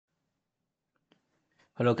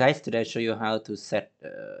Hello guys, today I show you how to set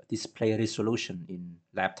display resolution in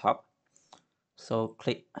laptop. So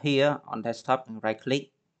click here on desktop and right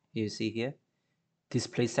click. You see here,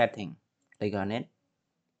 display setting. Click on it.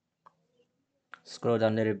 Scroll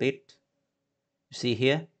down a little bit. You see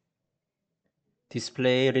here,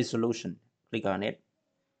 display resolution. Click on it.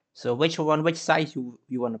 So which size you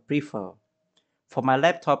want to prefer? For my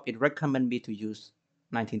laptop, it recommend me to use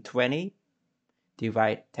 1920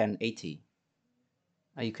 divide 1080.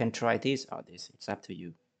 You can try this or this. It's up to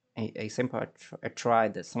you. Example, I try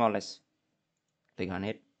the smallest. Click on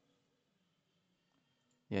it.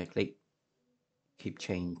 Yeah, click keep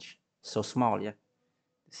change. So small, yeah.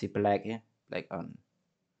 See black, yeah, black on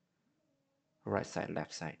right side,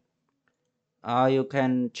 left side. You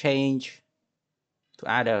can change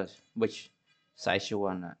to others which size you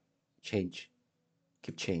wanna change.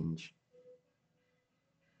 Keep change.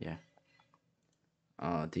 Yeah.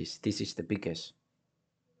 This is the biggest.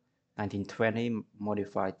 1920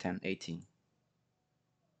 modified 1080.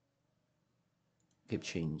 Keep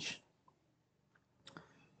change.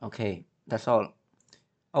 Okay, that's all.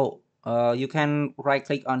 Oh, you can right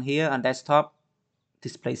click on here on desktop,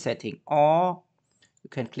 display setting, or you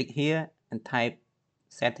can click here and type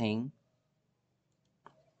setting,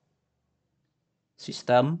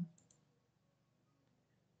 system,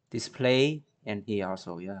 display, and here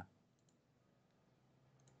also. Yeah,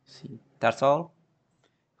 see, that's all.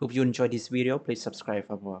 Hope you enjoyed this video. Please subscribe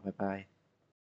for more. Bye bye.